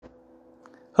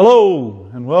Hello,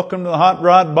 and welcome to the Hot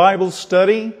Rod Bible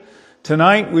Study.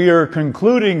 Tonight we are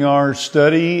concluding our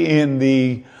study in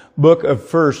the book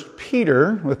of 1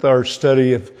 Peter with our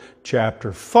study of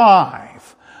chapter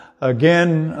 5.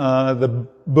 Again, the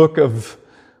books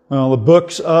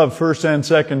of 1 and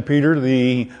 2 Peter,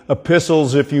 the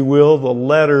epistles, if you will, the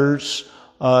letters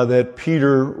that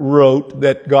Peter wrote,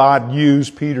 that God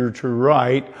used Peter to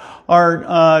write,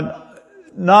 are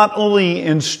not only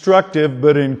instructive,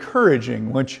 but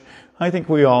encouraging, which I think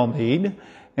we all need.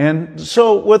 And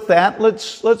so with that,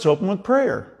 let's open with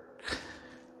prayer.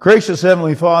 Gracious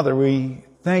Heavenly Father, we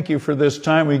thank you for this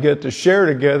time we get to share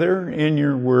together in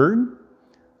your word.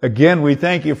 Again, we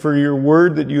thank you for your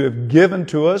word that you have given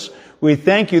to us. We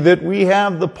thank you that we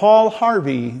have the Paul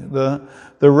Harvey, the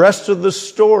rest of the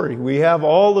story. We have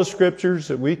all the scriptures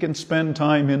that we can spend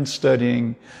time in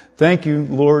studying. Thank you,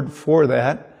 Lord, for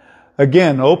that.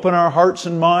 Again, open our hearts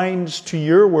and minds to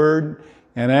your word,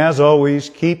 and as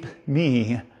always, keep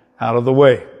me out of the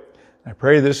way. I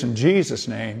pray this in Jesus'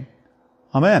 name.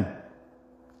 Amen.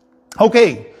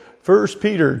 Okay, 1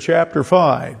 Peter chapter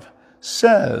 5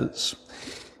 says,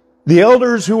 "The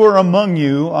elders who are among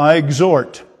you I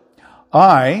exhort,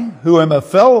 I, who am a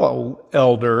fellow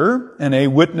elder and a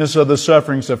witness of the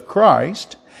sufferings of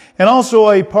Christ, and also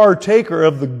a partaker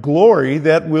of the glory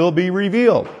that will be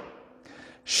revealed.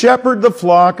 Shepherd the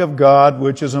flock of God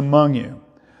which is among you,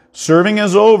 serving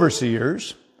as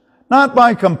overseers, not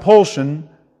by compulsion,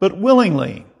 but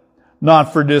willingly,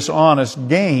 not for dishonest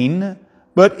gain,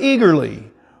 but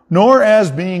eagerly, nor as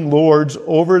being lords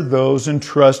over those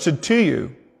entrusted to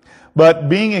you, but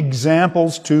being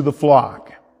examples to the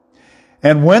flock.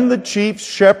 And when the chief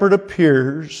shepherd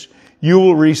appears, you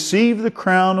will receive the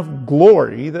crown of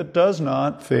glory that does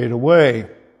not fade away.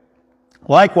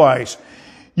 Likewise,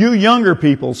 you younger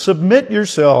people, submit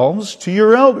yourselves to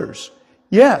your elders.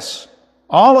 Yes,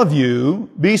 all of you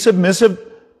be submissive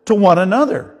to one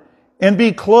another, and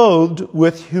be clothed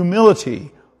with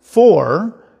humility.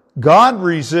 For God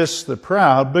resists the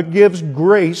proud, but gives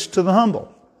grace to the humble.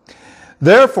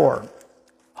 Therefore,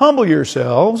 humble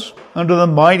yourselves under the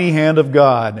mighty hand of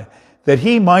God, that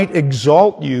he might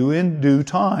exalt you in due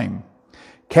time,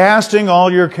 casting all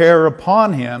your care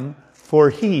upon him, for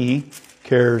he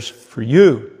cares for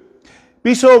you.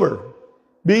 Be sober,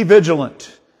 be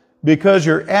vigilant, because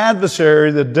your adversary,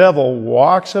 the devil,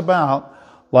 walks about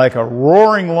like a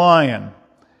roaring lion,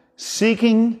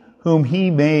 seeking whom he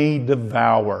may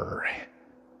devour.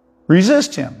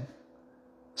 Resist him,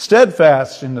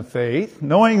 steadfast in the faith,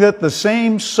 knowing that the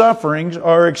same sufferings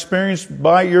are experienced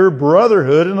by your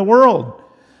brotherhood in the world.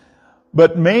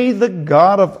 But may the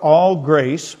God of all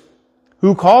grace,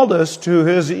 who called us to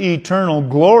his eternal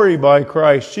glory by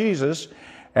Christ Jesus,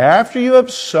 after you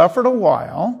have suffered a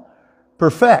while,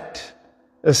 perfect,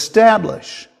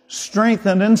 establish,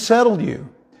 strengthen, and settle you.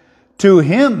 To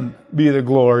him be the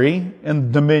glory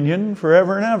and dominion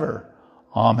forever and ever.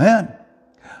 Amen.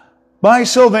 By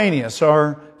Silvanus,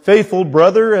 our faithful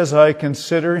brother, as I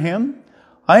consider him,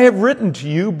 I have written to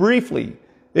you briefly,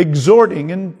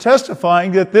 exhorting and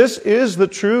testifying that this is the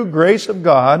true grace of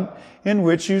God in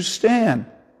which you stand.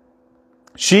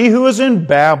 She who is in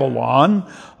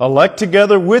Babylon, elect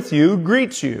together with you,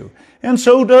 greets you, and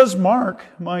so does Mark,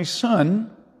 my son.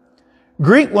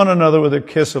 Greet one another with a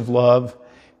kiss of love.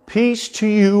 Peace to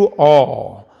you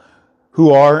all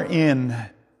who are in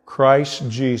Christ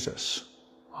Jesus.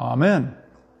 Amen.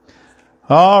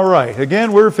 All right.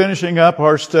 Again, we're finishing up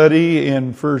our study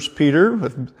in 1 Peter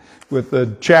with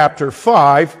the chapter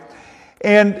 5.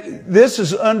 And this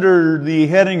is under the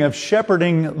heading of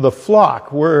shepherding the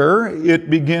flock, where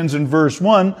it begins in verse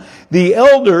 1. The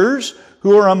elders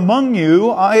who are among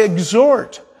you I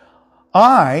exhort,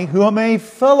 I who am a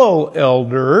fellow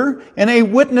elder and a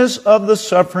witness of the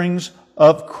sufferings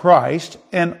of Christ,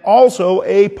 and also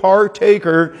a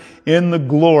partaker in the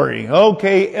glory.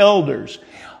 Okay, elders.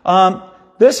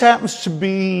 This happens to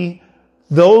be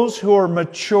those who are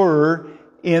mature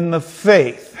in the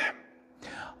faith.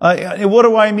 What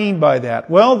do I mean by that?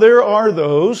 Well, there are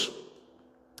those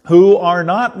who are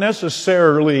not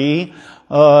necessarily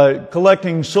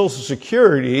collecting Social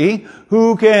Security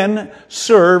who can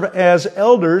serve as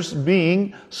elders,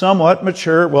 being somewhat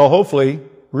mature, well, hopefully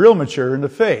real mature in the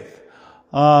faith.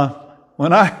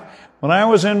 When I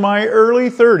was in my early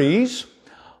 30s,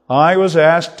 I was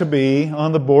asked to be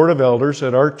on the board of elders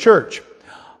at our church.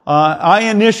 I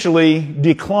initially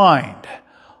declined.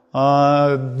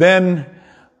 Then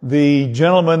the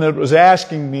gentleman that was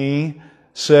asking me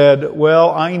said, well,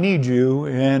 I need you.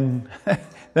 And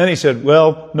then he said,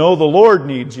 well, no, the Lord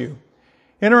needs you.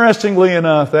 Interestingly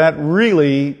enough, that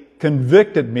really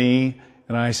convicted me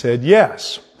And I said,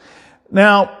 yes.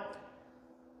 Now,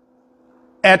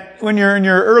 when you're in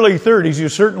your early 30s, you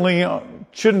certainly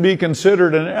shouldn't be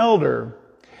considered an elder.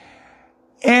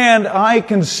 And I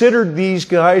considered these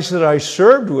guys that I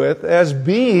served with as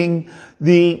being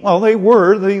they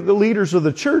were the leaders of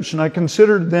the church, and I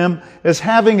considered them as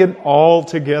having it all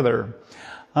together.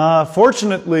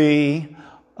 Fortunately,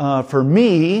 for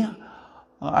me,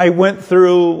 I went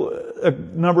through a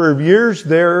number of years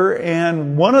there,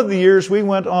 and one of the years we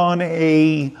went on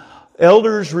an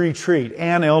elders retreat.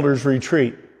 And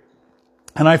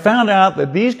I found out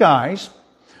that these guys,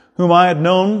 whom I had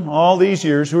known all these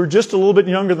years, who were just a little bit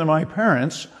younger than my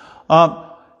parents,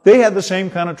 they had the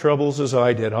same kind of troubles as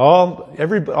I did.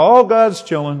 All God's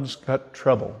children's got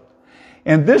trouble.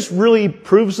 And this really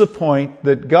proves the point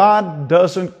that God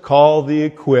doesn't call the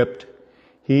equipped,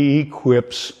 He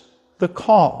equips the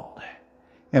called.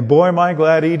 And boy, am I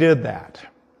glad He did that.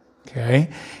 Okay?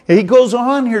 And He goes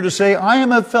on here to say, I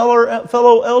am a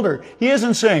fellow elder. He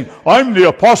isn't saying, I'm the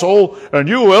apostle and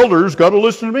you elders got to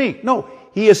listen to me. No,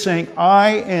 He is saying,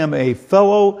 I am a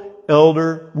fellow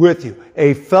elder with you,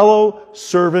 a fellow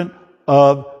servant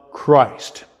of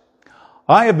Christ.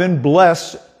 I have been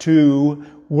blessed to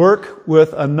work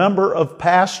with a number of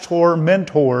pastor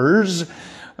mentors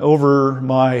over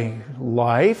my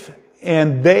life,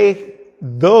 and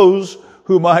those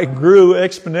whom I grew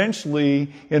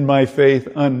exponentially in my faith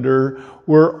under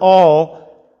were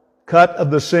all cut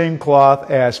of the same cloth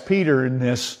as Peter in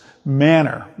this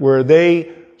manner, where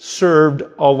they served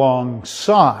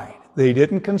alongside. They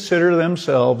didn't consider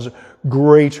themselves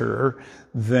greater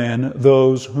than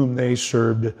those whom they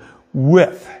served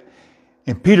with.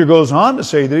 And Peter goes on to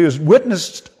say that he has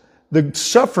witnessed the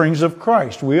sufferings of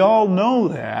Christ. We all know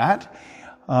that.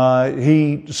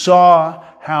 He saw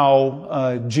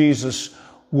how Jesus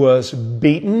was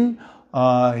beaten.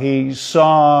 He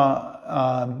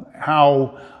saw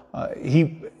how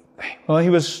he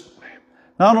was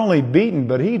not only beaten,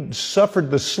 but he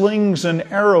suffered the slings and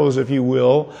arrows, if you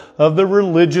will, of the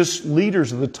religious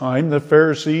leaders of the time, the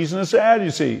Pharisees and the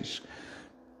Sadducees.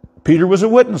 Peter was a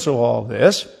witness of all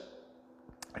this.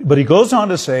 But he goes on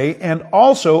to say, and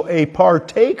also a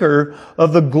partaker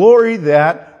of the glory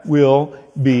that will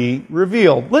be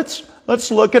revealed.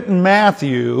 Let's look at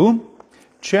Matthew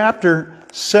chapter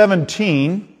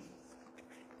 17,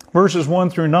 verses 1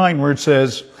 through 9, where it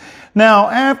says, Now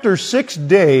after 6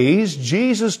 days,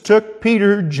 Jesus took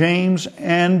Peter, James,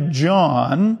 and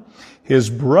John, his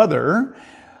brother,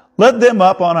 led them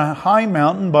up on a high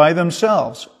mountain by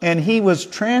themselves, and he was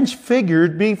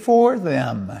transfigured before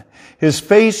them. His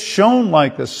face shone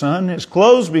like the sun, his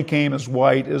clothes became as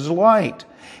white as light.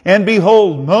 And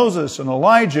behold, Moses and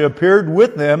Elijah appeared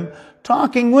with them,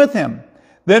 talking with him.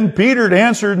 Then Peter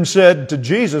answered and said to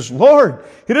Jesus, Lord,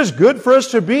 it is good for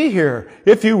us to be here.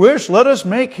 If you wish, let us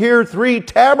make here 3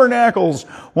 tabernacles,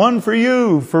 one for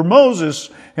you, for Moses,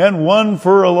 and one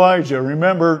for Elijah.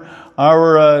 Remember,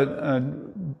 our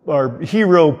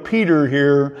hero Peter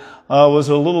here was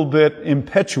a little bit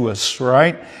impetuous,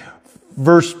 right?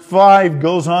 Verse 5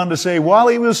 goes on to say, While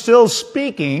he was still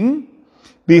speaking,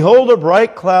 behold, a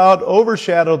bright cloud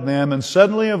overshadowed them, and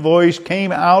suddenly a voice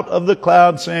came out of the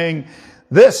cloud saying,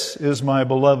 This is my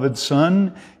beloved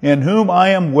Son, in whom I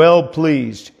am well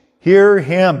pleased. Hear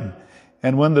him.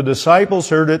 And when the disciples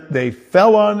heard it, they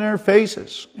fell on their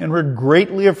faces and were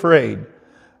greatly afraid.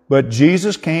 But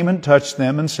Jesus came and touched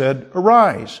them and said,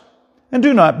 Arise, and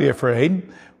do not be afraid.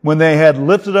 When they had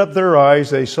lifted up their eyes,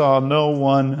 they saw no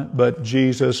one but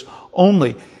Jesus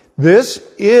only. This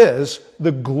is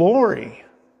the glory.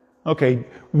 Okay,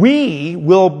 we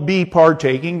will be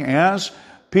partaking, as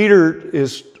Peter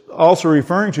is also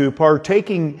referring to,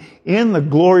 partaking in the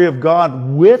glory of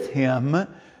God with him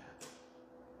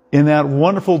in that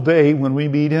wonderful day when we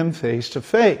meet him face to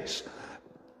face.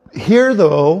 Here,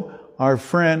 though, our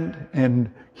friend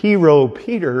and hero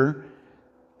Peter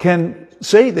can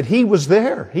say that he was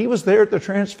there. He was there at the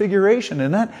Transfiguration,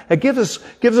 and that gives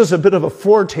us a bit of a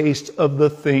foretaste of the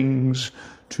things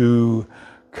to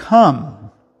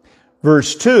come.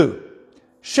 Verse 2,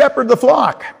 Shepherd the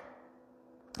flock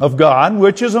of God,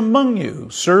 which is among you,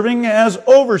 serving as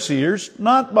overseers,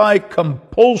 not by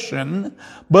compulsion,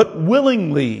 but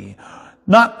willingly,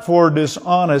 not for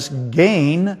dishonest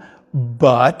gain,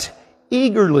 but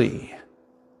eagerly.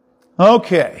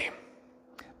 Okay.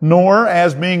 Nor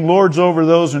as being lords over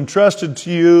those entrusted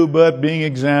to you, but being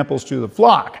examples to the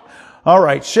flock. All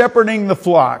right, shepherding the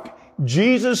flock.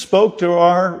 Jesus spoke to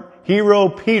our hero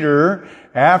Peter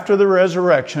after the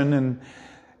resurrection,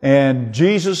 and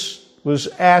Jesus was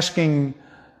asking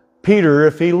Peter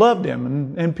if he loved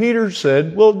him. And Peter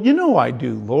said, Well, you know I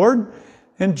do, Lord.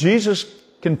 And Jesus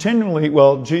continually,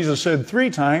 well, Jesus said 3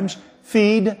 times,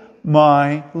 feed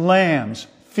my lambs,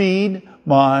 feed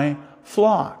my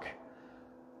flock.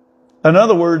 In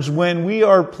other words, when we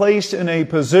are placed in a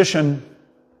position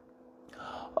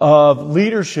of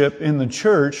leadership in the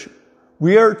church,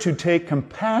 we are to take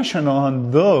compassion on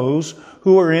those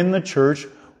who are in the church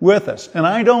with us. And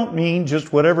I don't mean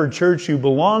just whatever church you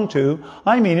belong to.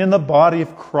 I mean in the body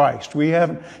of Christ. We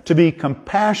have to be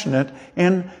compassionate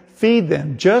and feed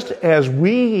them, just as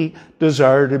we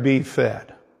desire to be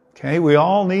fed. Okay, we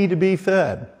all need to be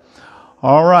fed.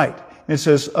 All right. It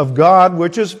says, of God,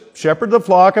 which is, shepherd the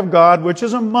flock of God, which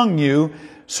is among you,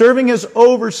 serving as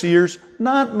overseers,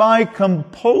 not by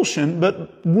compulsion,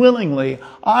 but willingly.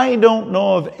 I don't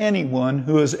know of anyone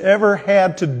who has ever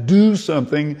had to do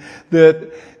something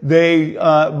that they,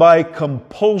 by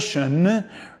compulsion,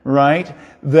 right,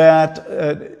 that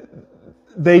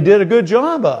they did a good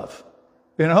job of.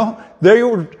 You know,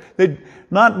 they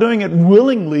not doing it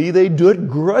willingly, they do it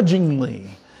grudgingly.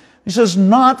 He says,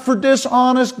 not for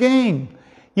dishonest gain.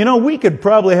 You know, we could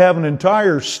probably have an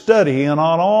entire study on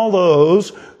all those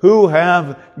who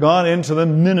have gone into the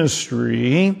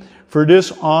ministry for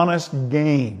dishonest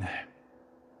gain.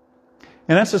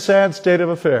 And that's a sad state of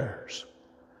affairs.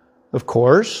 Of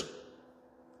course,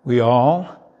 we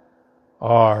all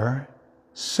are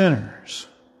sinners.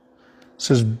 It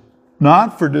says,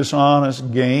 not for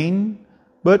dishonest gain,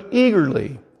 but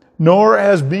eagerly, nor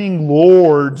as being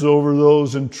lords over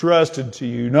those entrusted to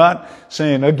you. Not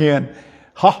saying, again,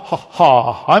 ha, ha,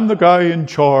 ha, I'm the guy in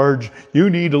charge. You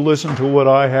need to listen to what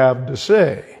I have to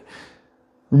say.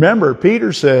 Remember,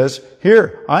 Peter says,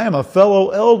 here, I am a fellow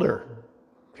elder.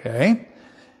 Okay?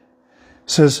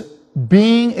 Says,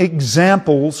 being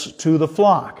examples to the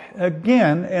flock.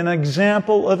 Again, an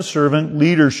example of servant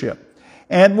leadership.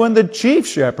 And when the chief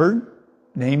shepherd,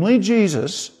 namely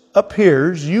Jesus,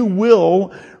 appears, you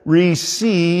will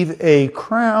receive a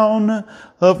crown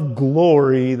of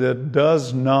glory that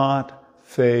does not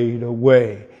fade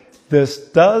away. This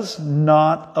does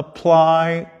not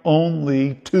apply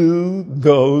only to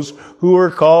those who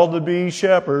are called to be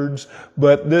shepherds,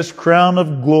 but this crown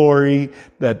of glory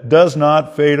that does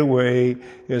not fade away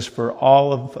is for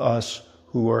all of us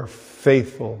who are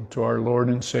faithful to our Lord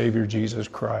and Savior Jesus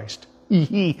Christ.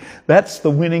 That's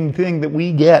the winning thing that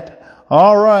we get.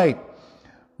 All right.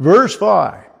 Verse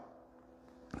 5.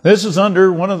 This is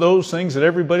under one of those things that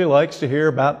everybody likes to hear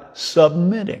about,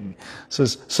 submitting. It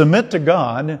says, submit to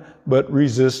God, but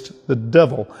resist the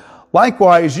devil.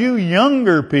 Likewise, you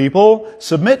younger people,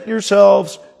 submit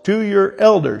yourselves to your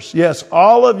elders. Yes,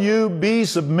 all of you be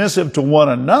submissive to one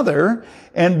another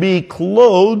and be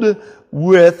clothed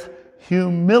with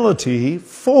humility,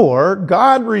 for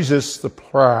God resists the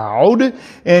proud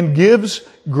and gives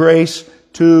grace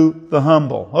to the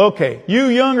humble. Okay, you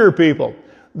younger people,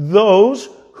 those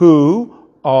who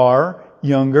are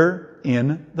younger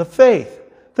in the faith.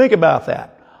 Think about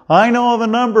that. I know of a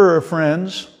number of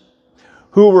friends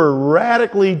who were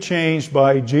radically changed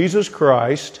by Jesus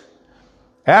Christ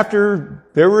after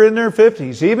they were in their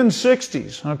 50s, even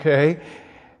 60s, okay?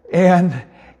 And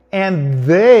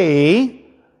they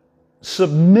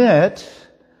submit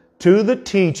to the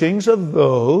teachings of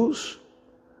those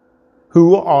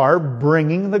who are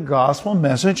bringing the gospel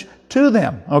message to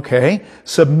them. Okay?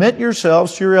 Submit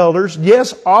yourselves to your elders.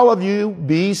 Yes, all of you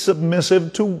be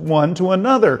submissive to one to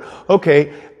another.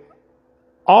 Okay.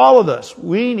 All of us,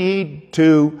 we need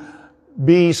to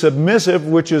be submissive,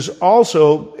 which is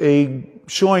also a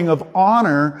showing of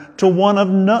honor to one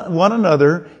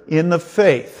another in the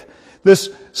faith. This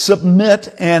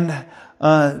submit and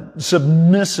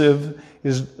submissive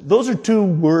those are two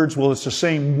words. Well, it's the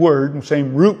same word,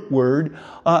 same root word.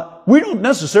 We don't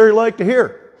necessarily like to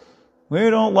hear.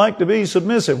 We don't like to be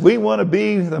submissive. We want to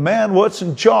be the man what's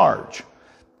in charge.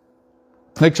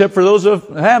 Except for those who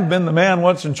have been the man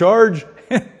what's in charge,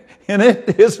 and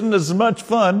it isn't as much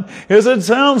fun as it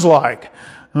sounds like.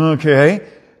 Okay.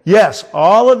 Yes,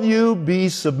 all of you be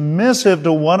submissive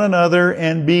to one another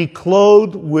and be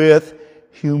clothed with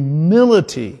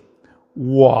humility.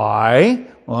 Why?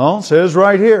 Well, it says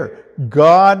right here,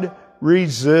 God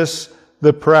resists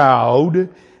the proud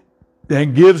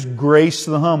and gives grace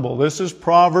to the humble. This is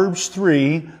Proverbs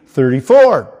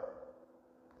 3:34.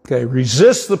 Okay,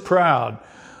 resist the proud.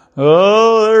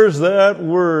 Oh, there's that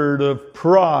word of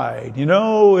pride. You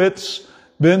know, it's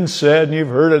been said, and you've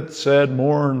heard it said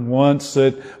more than once,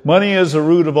 that money is the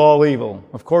root of all evil.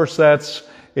 Of course, that's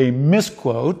a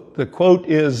misquote. The quote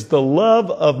is, the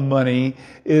love of money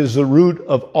is the root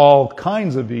of all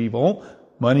kinds of evil.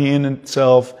 Money in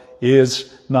itself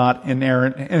is not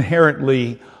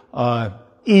inherently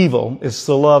evil. It's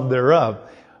the love thereof.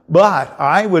 But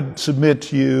I would submit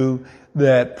to you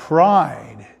that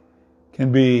pride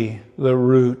can be the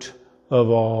root of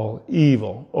all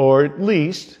evil. Or at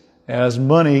least, as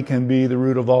money can be the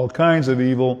root of all kinds of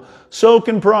evil, so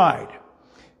can pride.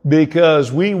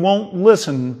 Because we won't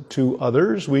listen to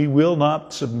others, we will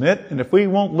not submit. And if we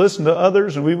won't listen to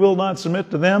others and we will not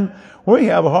submit to them, we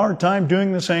have a hard time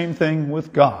doing the same thing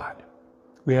with God.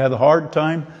 We have a hard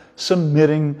time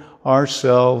submitting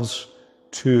ourselves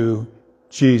to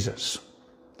Jesus.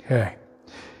 Okay.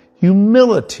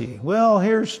 Humility. Well,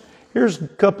 here's a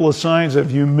couple of signs of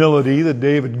humility that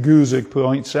David Guzik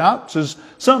points out. It says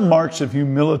some marks of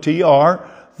humility are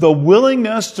the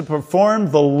willingness to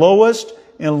perform the lowest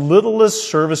and littlest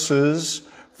services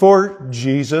for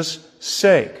Jesus'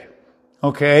 sake.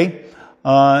 Okay?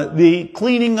 The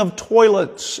cleaning of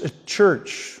toilets at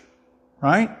church.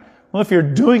 Right? Well, if you're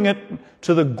doing it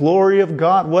to the glory of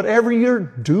God, whatever you're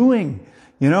doing,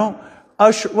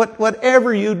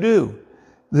 whatever you do,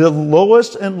 the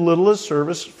lowest and littlest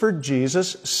service for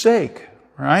Jesus' sake.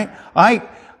 Right? I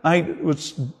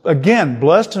was, again,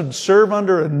 blessed to serve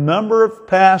under a number of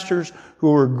pastors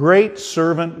who were great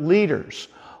servant leaders.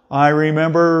 I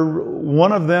remember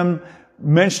one of them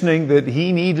mentioning that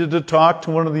he needed to talk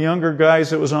to one of the younger guys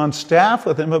that was on staff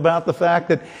with him about the fact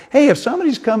that, hey, if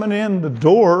somebody's coming in the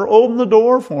door, open the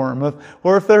door for them.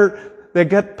 Or if they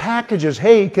got packages,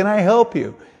 hey, can I help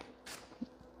you?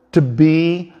 To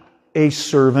be a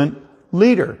servant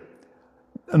leader.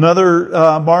 Another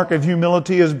mark of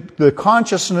humility is the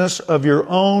consciousness of your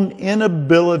own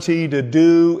inability to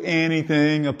do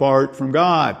anything apart from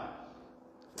God.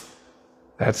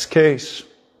 That's the case.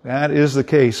 That is the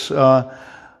case. I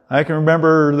can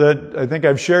remember that I think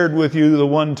I've shared with you the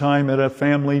one time at a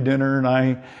family dinner, and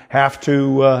I have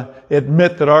to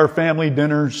admit that our family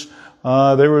dinners,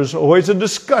 there was always a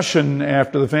discussion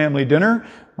after the family dinner.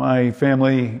 My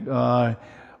family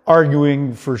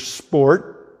arguing for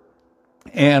sport.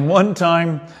 And one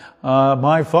time,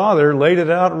 my father laid it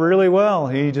out really well.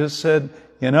 He just said,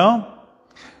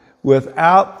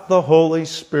 without the Holy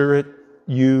Spirit,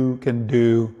 you can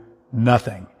do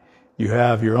nothing. You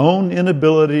have your own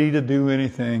inability to do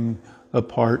anything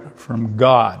apart from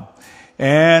God.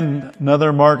 And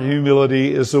another mark of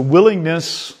humility is the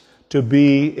willingness to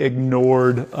be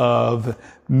ignored of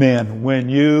men. When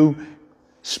you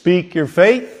speak your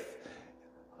faith,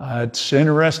 it's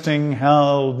interesting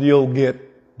how you'll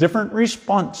get different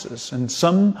responses, and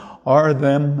some are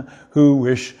them who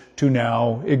wish to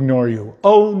now ignore you.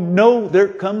 Oh no, there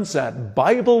comes that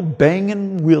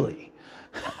Bible-banging Willie.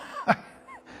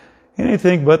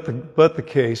 Anything but the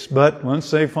case, but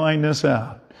once they find this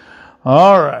out.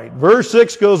 All right, verse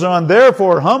 6 goes on,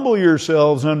 therefore humble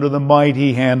yourselves under the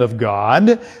mighty hand of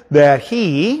God, that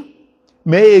He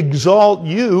may exalt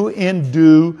you in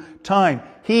due time.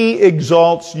 He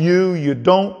exalts you, you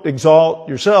don't exalt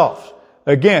yourself.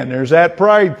 Again, there's that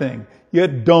pride thing. You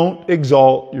don't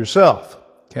exalt yourself.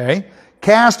 Okay?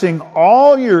 Casting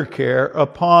all your care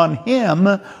upon Him,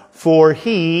 for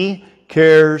He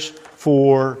cares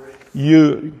for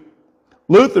you.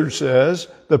 Luther says,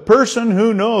 the person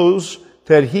who knows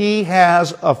that he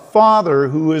has a Father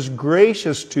who is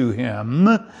gracious to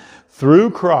him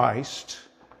through Christ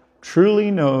truly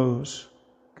knows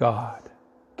God.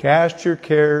 Cast your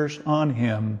cares on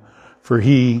Him, for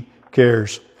He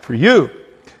cares for you.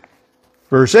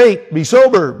 Verse 8, be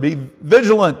sober, be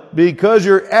vigilant, because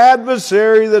your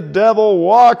adversary, the devil,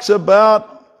 walks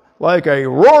about like a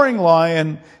roaring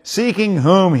lion, seeking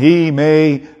whom he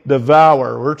may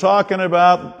devour. We're talking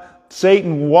about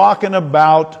Satan walking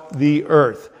about the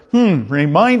earth.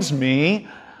 Reminds me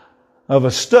of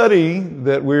a study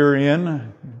that we were in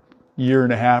a year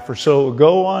and a half or so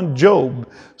ago on Job.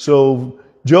 So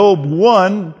Job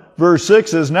 1 verse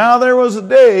 6 says, now there was a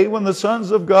day when the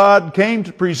sons of God came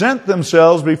to present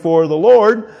themselves before the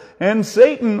Lord, and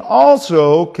Satan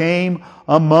also came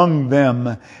among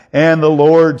them. And the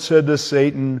Lord said to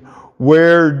Satan,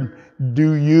 where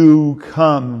do you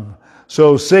come?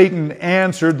 So Satan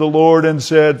answered the Lord and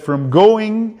said, from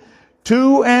going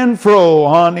to and fro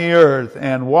on the earth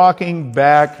and walking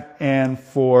back and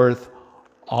forth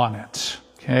on it.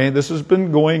 Okay, this has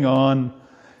been going on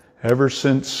ever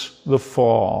since the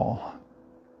fall.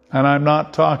 And I'm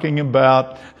not talking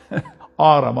about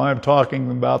autumn. I'm talking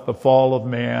about the fall of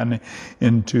man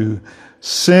into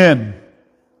sin.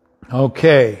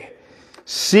 Okay.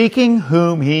 Seeking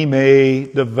whom he may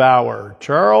devour.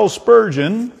 Charles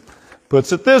Spurgeon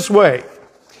puts it this way.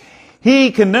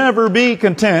 He can never be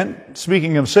content,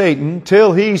 speaking of Satan,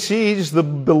 till he sees the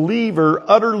believer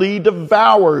utterly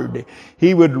devoured.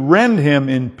 He would rend him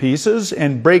in pieces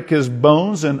and break his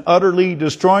bones and utterly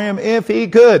destroy him if he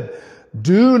could.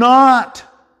 Do not,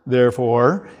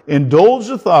 therefore, indulge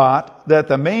the thought that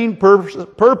the main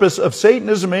purpose of Satan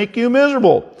is to make you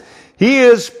miserable. He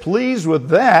is pleased with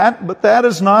that, but that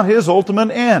is not his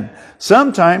ultimate end.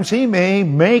 Sometimes he may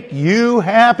make you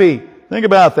happy. Think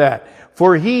about that.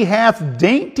 For he hath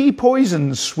dainty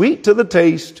poison sweet to the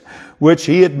taste, which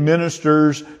he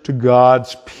administers to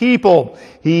God's people.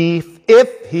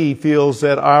 If he feels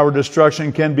that our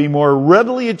destruction can be more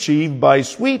readily achieved by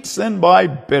sweets than by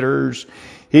bitters,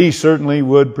 he certainly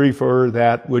would prefer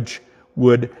that which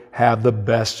would have the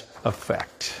best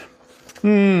effect.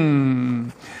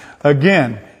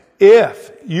 Again,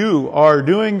 if you are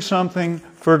doing something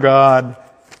for God,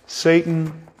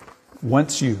 Satan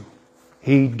wants you.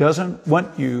 He doesn't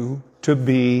want you to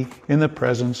be in the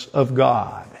presence of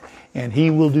God. And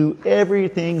he will do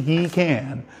everything he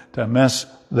can to mess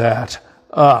that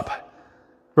up.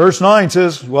 Verse 9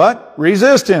 says, what?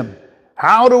 Resist him.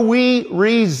 How do we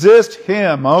resist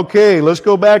him? Okay, let's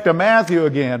go back to Matthew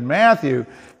again. Matthew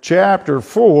chapter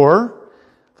 4.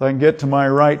 If I can get to my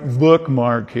right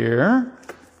bookmark here.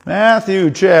 Matthew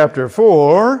chapter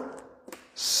 4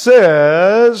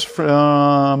 says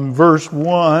from verse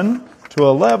 1 to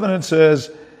 11, it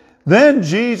says, Then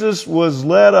Jesus was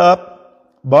led up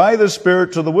by the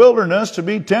Spirit to the wilderness to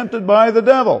be tempted by the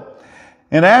devil.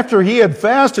 And after he had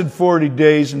fasted 40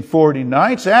 days and 40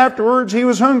 nights, afterwards he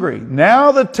was hungry.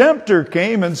 Now the tempter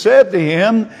came and said to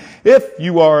him, If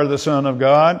you are the Son of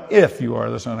God,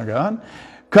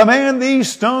 command these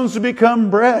stones to become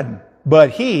bread.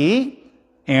 But he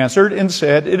answered and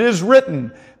said, It is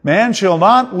written, Man shall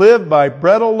not live by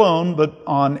bread alone, but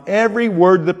on every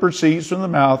word that proceeds from the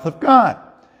mouth of God.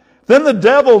 Then the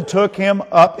devil took him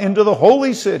up into the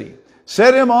holy city,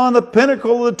 set him on the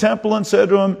pinnacle of the temple, and said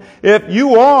to him, If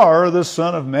you are the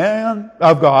Son of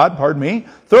God,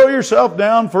 throw yourself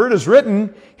down, for it is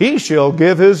written, He shall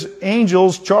give His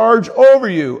angels charge over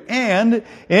you, and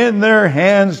in their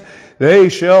hands they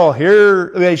shall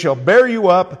bear you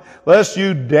up, lest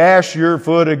you dash your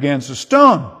foot against a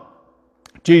stone.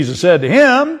 Jesus said to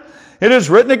him, It is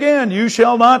written again, You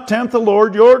shall not tempt the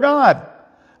Lord your God.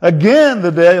 Again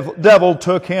the devil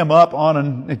took him up on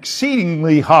an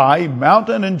exceedingly high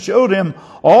mountain and showed him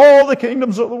all the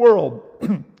kingdoms of the world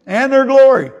and their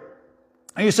glory.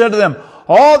 And he said to them,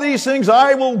 All these things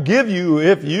I will give you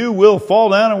if you will fall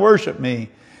down and worship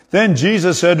me. Then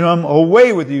Jesus said to him,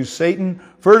 Away with you, Satan,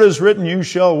 for it is written, You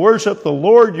shall worship the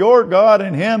Lord your God,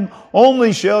 and him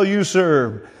only shall you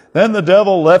serve. Then the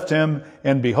devil left him,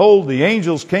 and behold, the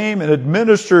angels came and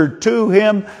administered to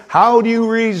him. How do you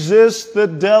resist the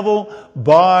devil?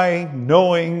 By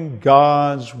knowing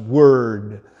God's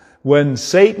Word. When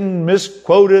Satan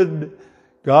misquoted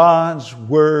God's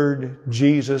Word,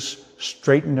 Jesus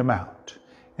straightened him out.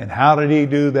 And how did he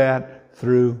do that?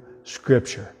 Through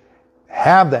Scripture.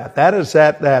 Have that. That is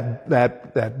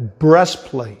that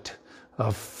breastplate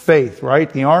of faith, right?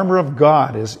 The armor of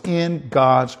God is in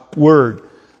God's Word.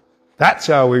 That's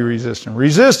how we resist him.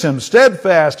 Resist him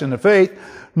steadfast in the faith,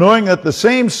 knowing that the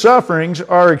same sufferings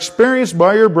are experienced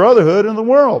by your brotherhood in the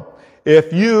world.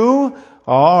 If you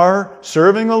are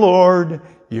serving the Lord,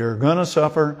 you're going to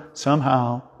suffer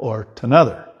somehow or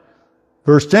another.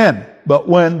 Verse 10, But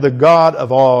when the God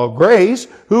of all grace,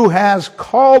 who has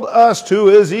called us to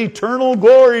His eternal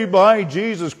glory by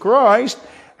Jesus Christ,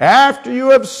 after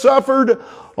you have suffered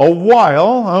a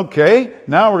while, okay,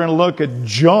 now we're going to look at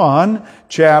John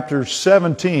chapter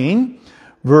 17,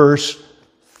 verse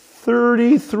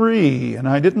 33. And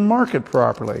I didn't mark it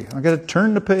properly. I got to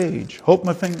turn the page. Hope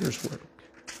my fingers work.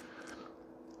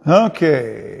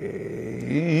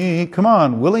 Okay. Come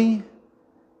on, Willie.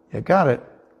 You got it.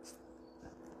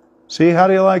 See, how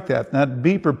do you like that? That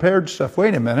be prepared stuff.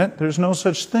 Wait a minute. There's no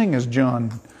such thing as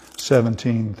John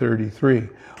 17:33.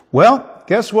 Well,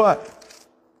 guess what?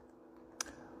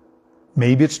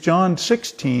 Maybe it's John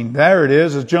 16. There it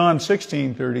is. It's John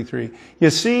 16:33. You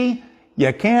see,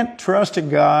 you can't trust a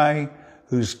guy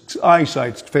whose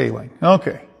eyesight's failing.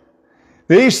 Okay.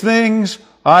 These things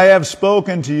I have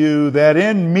spoken to you, that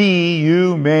in me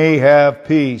you may have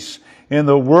peace. In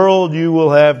the world you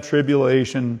will have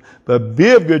tribulation, but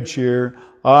be of good cheer.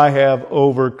 I have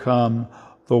overcome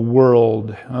the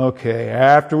world. Okay.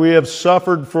 After we have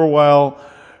suffered for a while,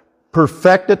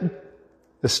 perfected,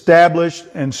 established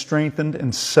and strengthened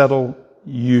and settled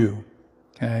you.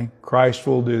 Okay? Christ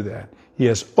will do that. He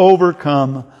has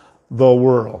overcome the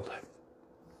world.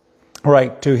 All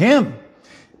right, to Him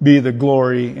be the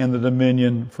glory and the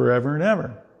dominion forever and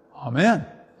ever. Amen.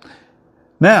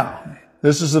 Now,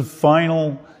 this is the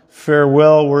final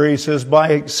farewell where he says,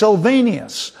 by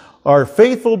Silvanus, our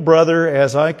faithful brother,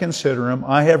 as I consider him,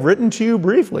 I have written to you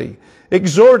briefly,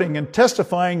 exhorting and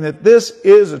testifying that this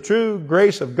is a true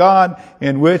grace of God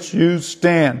in which you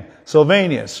stand.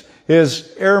 Silvanus.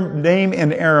 His name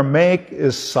in Aramaic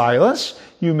is Silas.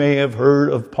 You may have heard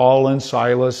of Paul and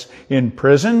Silas in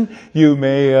prison. You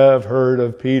may have heard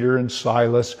of Peter and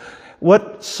Silas.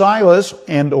 What Silas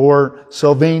and or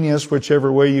Silvanus,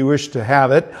 whichever way you wish to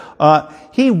have it,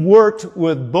 he worked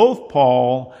with both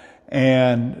Paul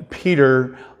and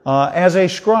Peter as a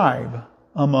scribe,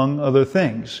 among other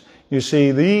things. You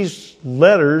see, these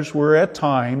letters were at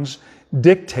times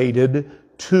dictated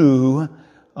to,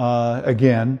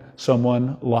 again,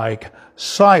 someone like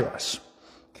Silas.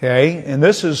 Okay, and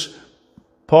this is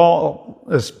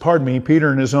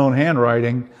Peter in his own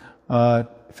handwriting,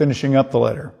 finishing up the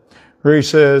letter, where he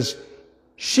says,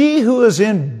 she who is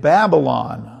in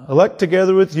Babylon, elect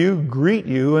together with you, greet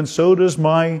you, and so does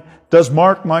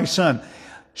Mark my son.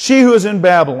 She who is in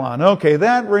Babylon. Okay,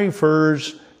 that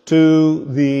refers to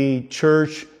the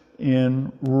church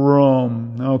in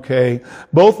Rome. Okay,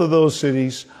 both of those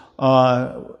cities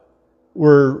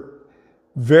were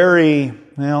very,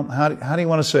 well, how do you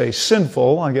want to say?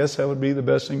 Sinful, I guess that would be the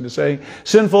best thing to say.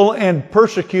 Sinful and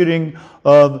persecuting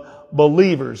of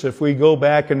believers. If we go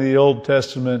back into the Old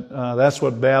Testament, that's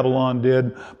what Babylon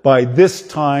did. By this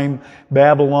time,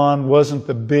 Babylon wasn't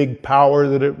the big power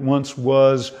that it once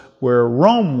was, where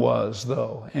Rome was,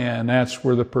 though. And that's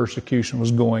where the persecution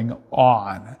was going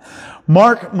on.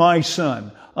 Mark, my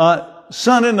son.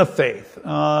 Son in the faith.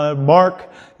 Mark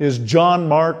is John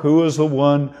Mark, who is the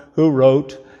one who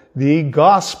wrote the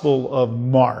Gospel of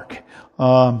Mark.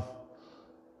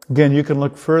 Again, you can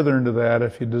look further into that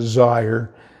if you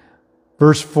desire.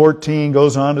 Verse 14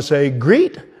 goes on to say,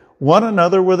 greet one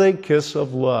another with a kiss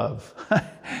of love.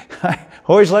 I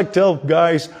always like to tell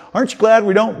guys, aren't you glad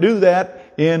we don't do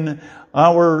that in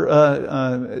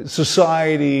our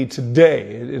society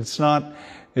today? It's not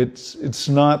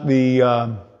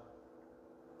the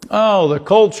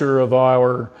culture of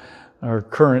our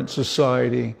current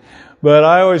society. But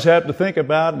I always have to think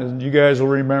about, and you guys will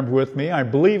remember with me, I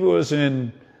believe it was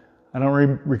in, I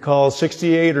don't recall,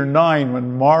 68 or 9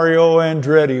 when Mario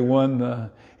Andretti won the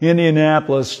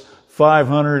Indianapolis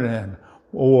 500, and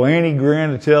Annie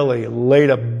Granatelli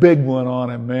laid a big one on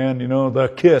him, man. You know, the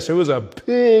kiss. It was a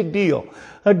big deal.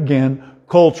 Again,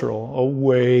 cultural, a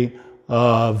way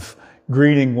of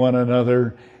greeting one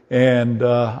another. And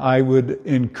I would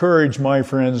encourage my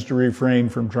friends to refrain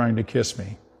from trying to kiss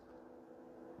me.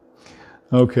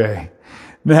 Okay.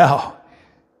 Now,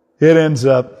 it ends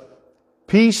up,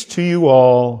 peace to you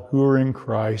all who are in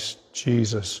Christ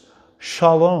Jesus.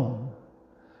 Shalom.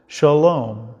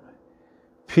 Shalom.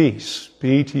 Peace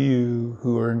be to you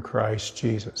who are in Christ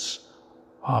Jesus.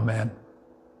 Amen.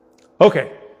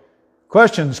 Okay.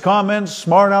 Questions, comments,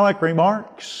 smart aleck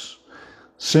remarks?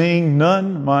 Seeing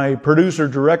none, my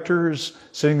producer-director is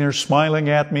sitting there smiling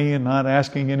at me and not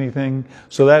asking anything,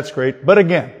 so that's great. But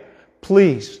again,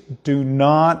 please do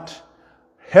not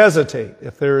hesitate.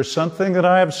 If there is something that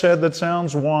I have said that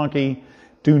sounds wonky,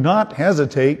 do not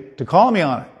hesitate to call me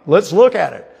on it. Let's look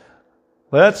at it.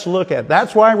 Let's look at it.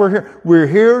 That's why we're here. We're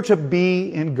here to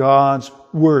be in God's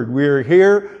Word. We're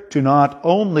here to not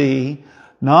only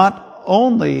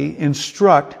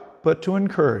instruct, but to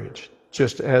encourage,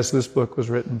 just as this book was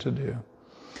written to do.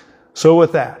 So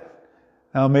with that,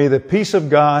 now may the peace of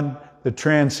God that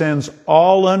transcends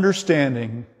all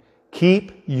understanding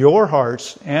keep your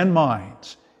hearts and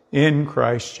minds in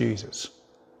Christ Jesus.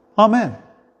 Amen.